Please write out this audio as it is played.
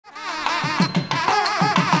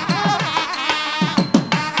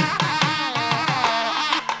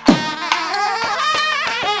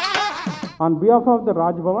On behalf of the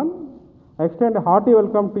Raj Bhavan, I extend a hearty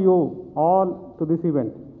welcome to you all to this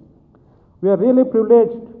event. We are really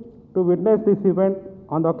privileged to witness this event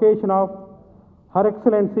on the occasion of Her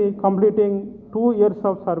Excellency completing 2 years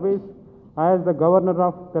of service as the Governor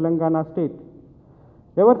of Telangana State.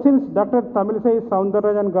 Ever since Dr. Tamilsai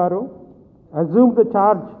Soundarrajan Garu assumed the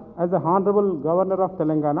charge as the Honorable Governor of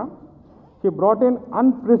Telangana, she brought in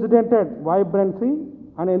unprecedented vibrancy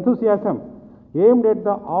and enthusiasm aimed at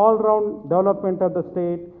the all-round development of the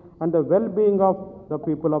state and the well-being of the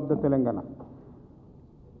people of the Telangana.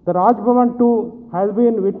 The Raj Bhavan too has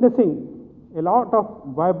been witnessing a lot of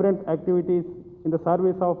vibrant activities in the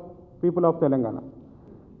service of people of Telangana.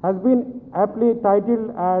 Has been aptly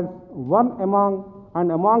titled as One Among and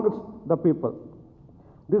Amongst the People.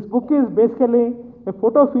 This book is basically a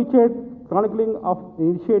photo featured chronicling of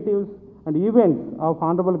initiatives and events of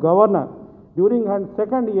Honorable Governor during her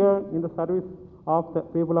second year in the service of the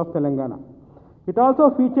people of Telangana. It also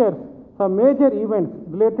features some major events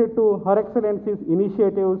related to Her Excellency's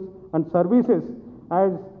initiatives and services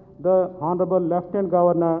as the Honorable Lieutenant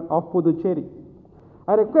Governor of Puducherry.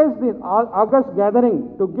 I request this August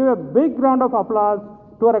gathering to give a big round of applause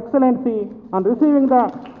to Her Excellency on receiving the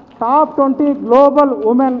Top 20 Global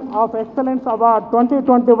Women of Excellence Award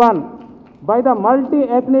 2021 by the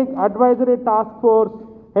Multi-Ethnic Advisory Task Force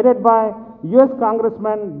headed by US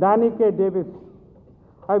Congressman Danny K. Davis.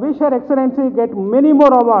 I wish Her Excellency get many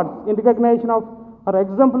more awards in recognition of her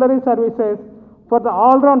exemplary services for the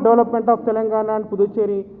all-round development of Telangana and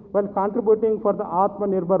Puducherry while contributing for the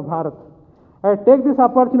Atmanirbhar Bharat. I take this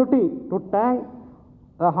opportunity to thank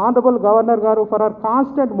the Honorable Governor Garu for her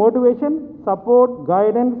constant motivation, support,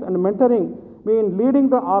 guidance and mentoring me in leading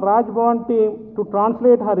the Raj Bhavan team to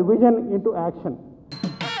translate her vision into action.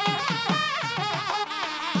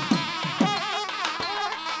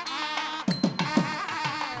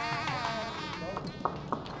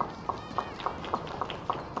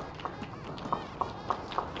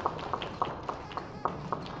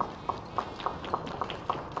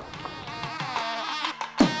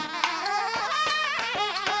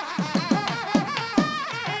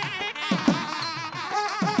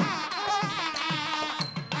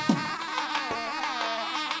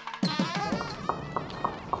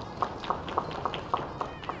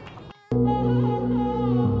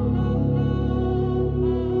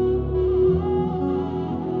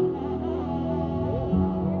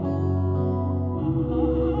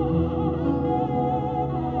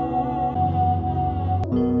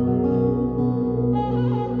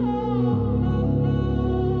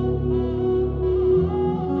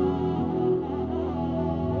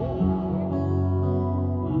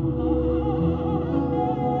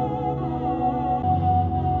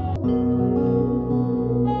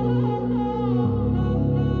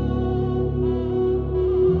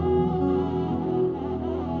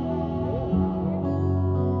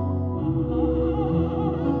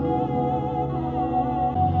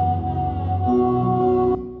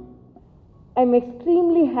 I'm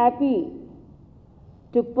extremely happy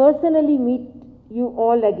to personally meet you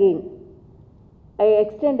all again. I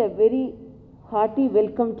extend a very hearty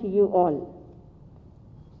welcome to you all.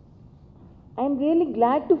 I'm really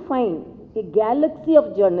glad to find a galaxy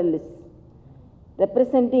of journalists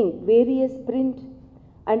representing various print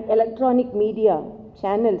and electronic media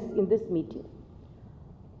channels in this meeting.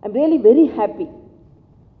 I'm really very happy.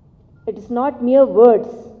 It is not mere words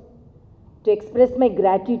to express my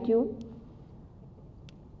gratitude.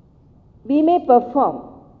 We may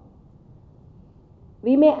perform,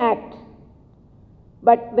 we may act,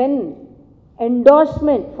 but when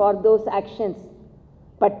endorsement for those actions,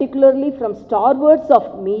 particularly from stalwarts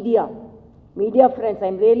of media friends,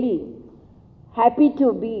 I'm really happy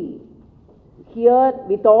to be here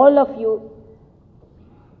with all of you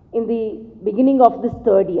in the beginning of this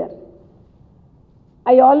third year.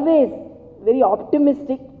 I always very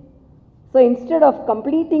optimistic. So instead of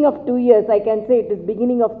completing of 2 years, I can say it is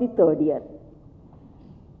beginning of the third year.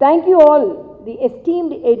 Thank you all, the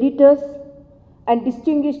esteemed editors and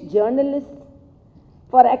distinguished journalists,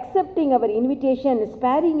 for accepting our invitation and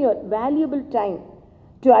sparing your valuable time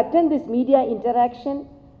to attend this media interaction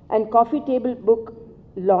and coffee table book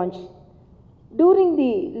launch. During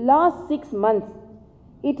the last 6 months,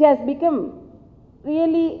 it has become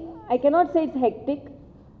really, I cannot say it's hectic.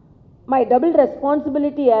 My double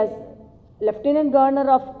responsibility as Lieutenant Governor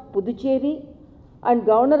of Puducherry and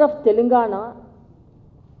Governor of Telangana,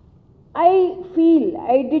 I feel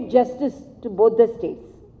I did justice to both the states.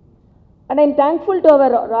 And I am thankful to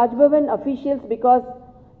our Raj Bhavan officials because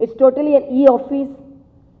It's totally an e-office.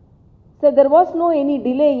 So there was no any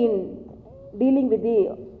delay in dealing with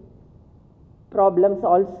the problems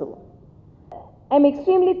also. I'm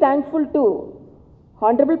extremely thankful to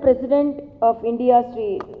Honorable President of India,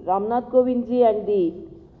 Sri Ramnath Kovind ji, and the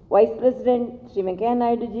Vice President, Sri Venkaiah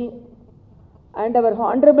Naidu ji, and our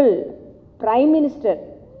Honorable Prime Minister,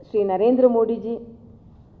 Sri Narendra Modi ji,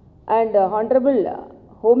 and Honorable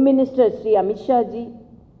Home Minister, Sri Amit Shah ji,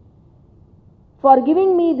 for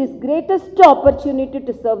giving me this greatest opportunity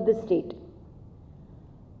to serve the state.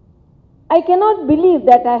 I cannot believe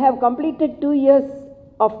that I have completed 2 years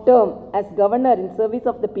of term as governor in service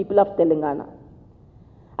of the people of Telangana.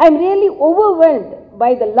 I am really overwhelmed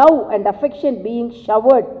by the love and affection being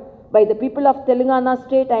showered by the people of Telangana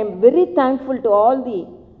state. I am very thankful to all the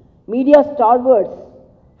media stalwarts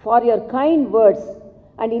for your kind words,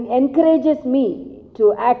 and it encourages me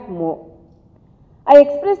to act more. I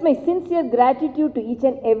express my sincere gratitude to each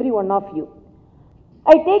and every one of you.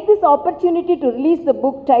 I take this opportunity to release the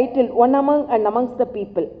book titled One Among and Amongst the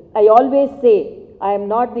People. I always say I am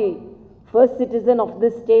not the first citizen of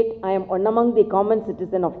this state, I am one among the common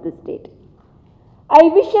citizen of this state. I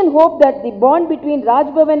wish and hope that the bond between Raj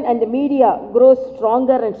Bhavan and the media grows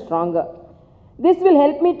stronger and stronger. This will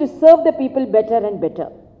help me to serve the people better and better.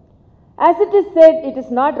 As it is said, it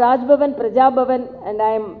is not Raj Bhavan, Praja Bhavan, and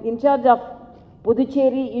I am in charge of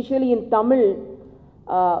Puducherry. Usually in Tamil,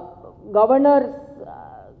 Governor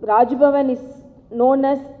Raj Bhavan is known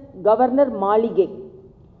as Governor Maligai.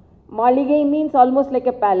 Maligai means almost like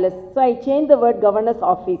a palace. So I changed the word governor's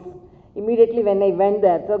office immediately when I went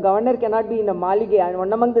there. So governor cannot be in a Maligai, I am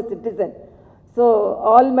one among the citizens. So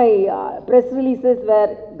all my press releases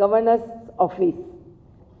were governor's office.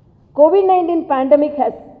 COVID-19 pandemic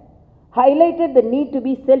has highlighted the need to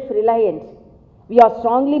be self-reliant. We are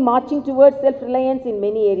strongly marching towards self-reliance in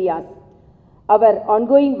many areas. Our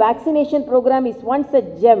ongoing vaccination program is once a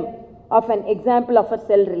gem of an example of a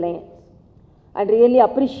self-reliance. And really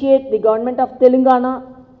appreciate the government of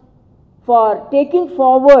Telangana for taking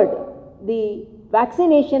forward the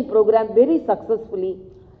vaccination program very successfully,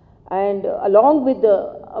 and along with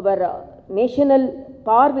our national,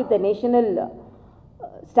 par with the national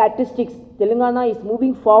statistics, Telangana is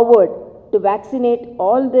moving forward to vaccinate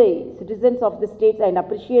all the citizens of the states, and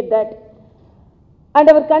appreciate that. And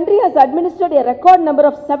our country has administered a record number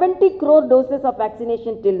of 70 crore doses of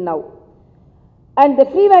vaccination till now. And the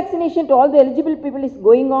free vaccination to all the eligible people is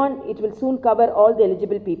going on. It will soon cover all the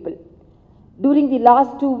eligible people. During the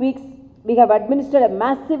last 2 weeks, we have administered a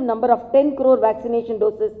massive number of 10 crore vaccination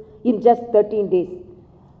doses in just 13 days.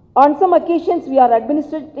 On some occasions, we are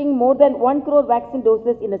administering more than 1 crore vaccine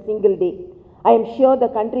doses in a single day. I am sure the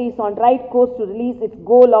country is on right course to release its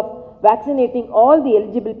goal of vaccinating all the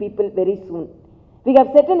eligible people very soon. We have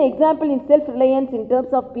set an example in self-reliance in terms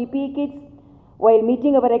of PPE kits. While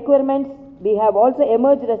meeting our requirements, we have also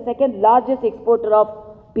emerged as second largest exporter of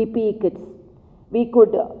PPE kits. We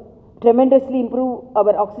could tremendously improve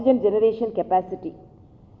our oxygen generation capacity.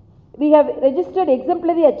 We have registered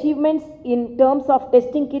exemplary achievements in terms of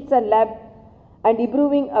testing kits and lab, and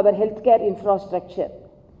improving our healthcare infrastructure.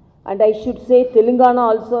 And I should say Telangana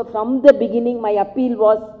also, from the beginning, my appeal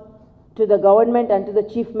was to the government and to the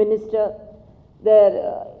Chief Minister.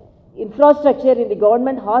 Their infrastructure in the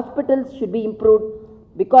government hospitals should be improved,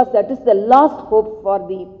 because that is the last hope for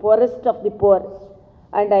the poorest of the poor.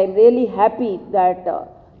 And I am really happy that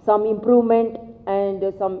some improvement in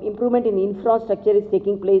the infrastructure is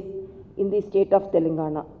taking place in the state of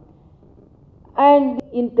Telangana. And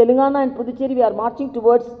in Telangana and Puducherry, we are marching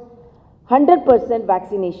towards 100%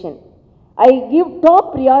 vaccination. I give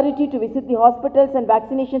top priority to visit the hospitals and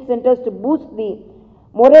vaccination centers to boost the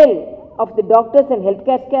morale of the doctors and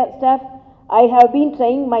healthcare staff. I have been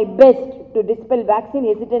trying my best to dispel vaccine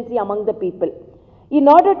hesitancy among the people. In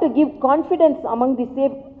order to give confidence about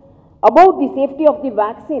the safety of the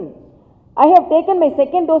vaccine, I have taken my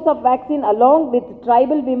second dose of vaccine along with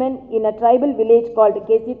tribal women in a tribal village called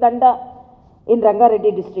Kesi Tanda in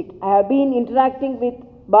Rangareddy district. I have been interacting with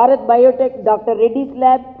Bharat Biotech, Dr. Reddy's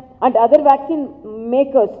lab, and other vaccine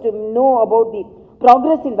makers to know about the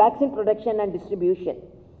progress in vaccine production and distribution.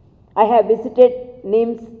 I have visited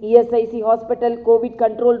NIMS, ESIC Hospital, COVID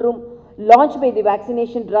control room, launched by the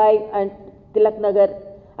vaccination drive and Tilak Nagar,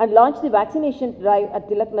 and launched the vaccination drive at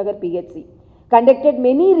Tilak Nagar PHC. Conducted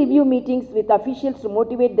many review meetings with officials to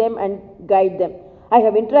motivate them and guide them. I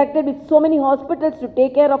have interacted with so many hospitals to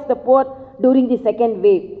take care of the poor during the second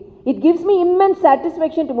wave. It gives me immense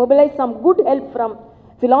satisfaction to mobilize some good help from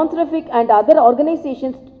philanthropic and other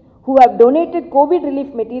organizations who have donated COVID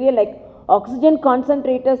relief material like oxygen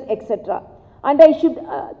concentrators, etc. And I should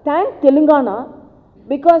thank Telangana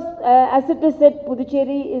Because as it is said,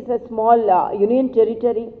 Puducherry is a small union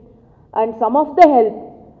territory, and some of the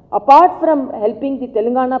help, apart from helping the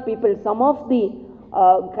Telangana people, some of the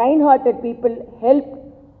kind-hearted people helped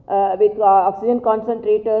with oxygen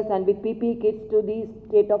concentrators and with PPE kits to the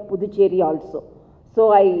state of Puducherry also.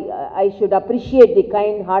 So I should appreciate the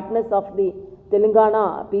kind-heartedness of the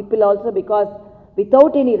Telangana people also, because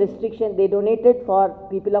without any restriction they donated for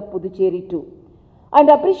people of Puducherry too. And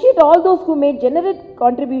appreciate all those who made generous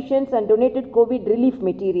contributions and donated COVID relief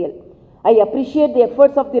material. I appreciate the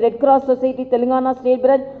efforts of the Red Cross Society Telangana State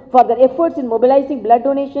Branch for their efforts in mobilizing blood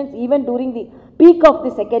donations even during the peak of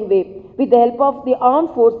the second wave. With the help of the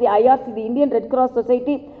armed force, the IRC, the Indian Red Cross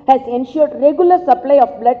Society, has ensured regular supply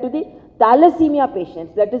of blood to the thalassemia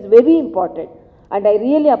patients. That is very important. And I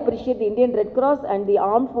really appreciate the Indian Red Cross and the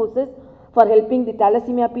armed forces for helping the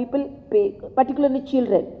thalassemia people, particularly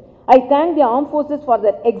children. I thank the armed forces for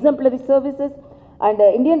their exemplary services, and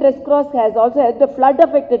Indian Red Cross has also helped the flood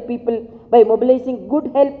affected people by mobilizing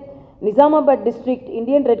good help. Nizamabad District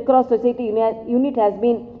Indian Red Cross Society unit has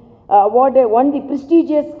been won the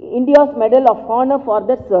prestigious India's Medal of Honor for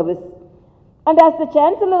their service. And as the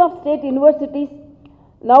Chancellor of State Universities,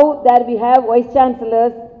 now there we have Vice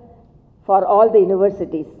Chancellors for all the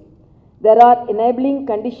universities. There are enabling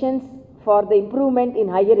conditions for the improvement in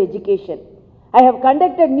higher education. I have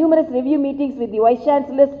conducted numerous review meetings with the Vice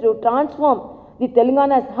Chancellors to transform the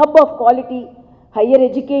Telangana as hub of quality higher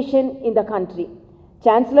education in the country.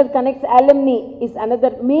 Chancellor Connects Alumni is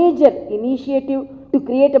another major initiative to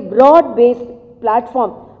create a broad-based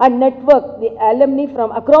platform and network the alumni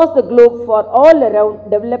from across the globe for all around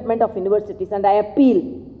development of universities. And I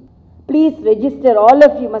appeal, please register, all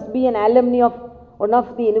of you must be an alumni of one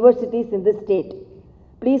of the universities in this state.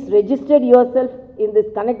 Please register yourself in this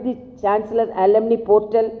Connect the Chancellor Alumni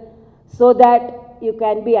Portal so that you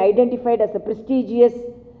can be identified as a prestigious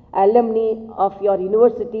alumni of your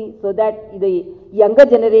university, so that the younger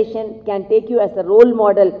generation can take you as a role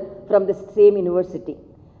model from the same university.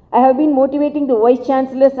 I have been motivating the Vice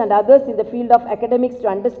Chancellors and others in the field of academics to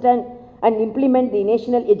understand and implement the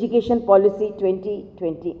National Education Policy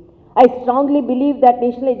 2020. I strongly believe that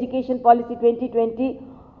National Education Policy 2020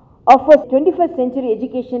 offers 21st century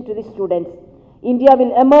education to the students. India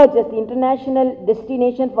will emerge as the international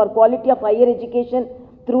destination for quality of higher education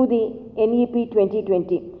through the NEP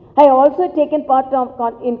 2020. I have also taken part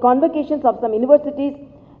in convocations of some universities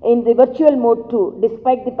in the virtual mode too.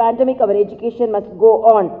 Despite the pandemic, our education must go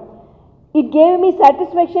on. It gave me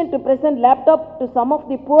satisfaction to present laptop to some of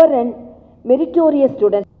the poor and meritorious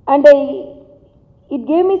students. It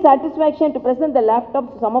gave me satisfaction to present the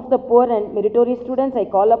laptops to some of the poor and meritorious students. I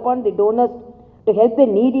call upon the donors to help the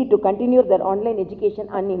needy to continue their online education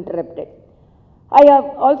uninterrupted. I have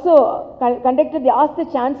also conducted the Ask the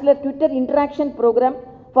Chancellor Twitter interaction program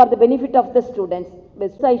for the benefit of the students.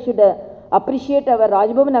 I should appreciate our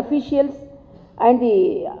Rajbhavan officials, and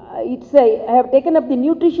I have taken up the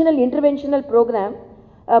nutritional interventional program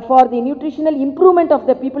for the nutritional improvement of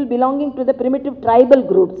the people belonging to the primitive tribal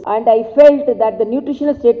groups, and I felt that the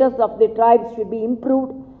nutritional status of the tribes should be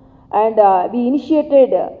improved, and we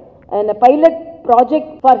initiated a pilot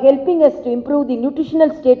project for helping us to improve the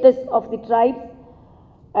nutritional status of the tribes,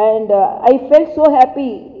 and I felt so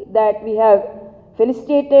happy that we have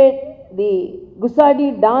felicitated the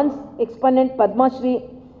Gusadi dance exponent Padma Shri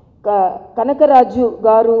Kanakaraju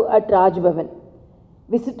Garu at Rajbhavan.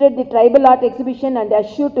 Visited the tribal art exhibition and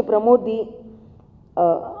assured to promote the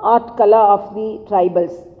art kala of the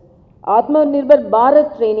tribals. Atmanirbhar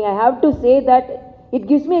Bharat training, I have to say that it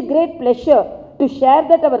gives me a great pleasure to share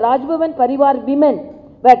that our Rajbhavan Parivar women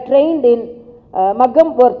were trained in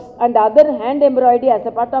Maggam works and other hand embroidery as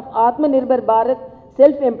a part of Atmanirbhar Bharat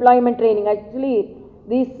self-employment training. Actually,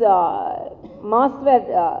 these masks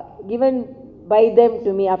were given by them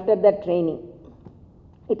to me after that training.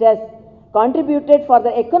 It has contributed for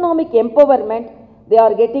the economic empowerment. They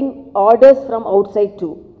are getting orders from outside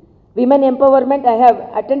too. Women empowerment, I have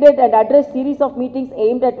attended and addressed series of meetings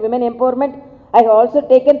aimed at women empowerment. I have also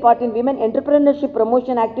taken part in women entrepreneurship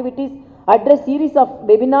promotion activities, addressed series of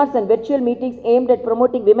webinars and virtual meetings aimed at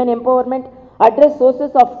promoting women empowerment, addressed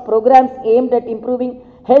sources of programs aimed at improving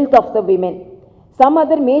health of the women. Some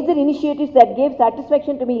other major initiatives that gave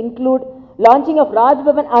satisfaction to me include launching of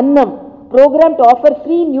Rajbhavan Annam program to offer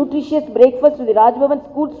free nutritious breakfast to the Rajbhavan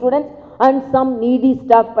school students and some needy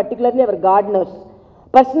staff, particularly our gardeners.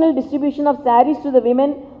 Personal distribution of saris to the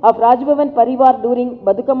women of Rajbhavan Parivar during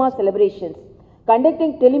Badukama celebrations.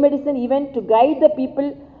 Conducting telemedicine event to guide the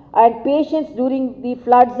people and patients during the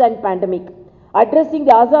floods and pandemic. Addressing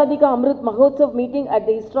the Azadi Ka Amrit Mahotsav meeting at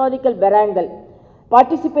the historical Barangal.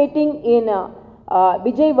 Participating in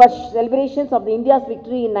Vijay Varsh celebrations of the India's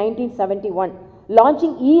victory in 1971,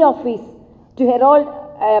 launching e-office to herald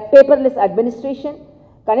paperless administration,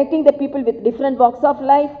 connecting the people with different walks of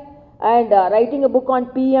life, and writing a book on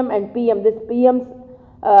PM and PM. This PM's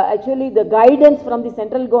actually the guidance from the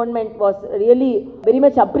central government was really very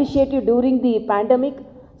much appreciated during the pandemic.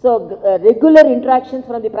 So regular interactions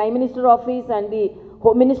from the Prime Minister office and the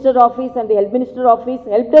Home Minister office and the Health Minister office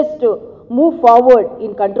helped us to move forward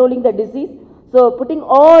in controlling the disease. So putting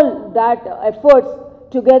all that efforts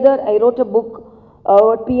together, I wrote a book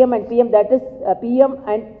about PM and PM, that is PM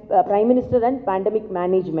and Prime Minister and Pandemic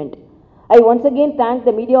Management. I once again thank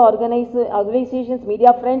the media organizations,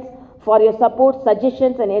 media friends for your support,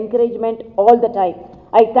 suggestions and encouragement all the time.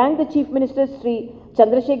 I thank the Chief Minister Sri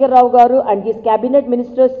Chandrasekhar Rao Garu and his cabinet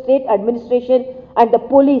ministers, state administration and the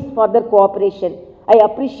police for their cooperation. I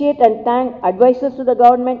appreciate and thank advisors to the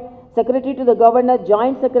government, secretary to the governor,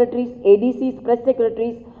 joint secretaries, ADCs, press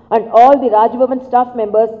secretaries and all the Raj Bhavan staff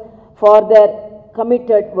members for their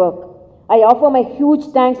committed work. I offer my huge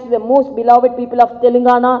thanks to the most beloved people of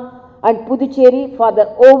Telangana and Puducherry for their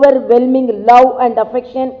overwhelming love and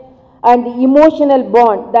affection and the emotional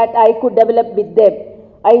bond that I could develop with them.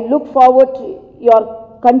 I look forward to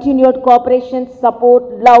your continued cooperation, support,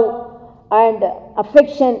 love and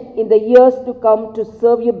affection in the years to come to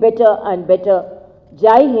serve you better and better.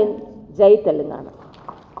 Jai Hind, Jai Telangana.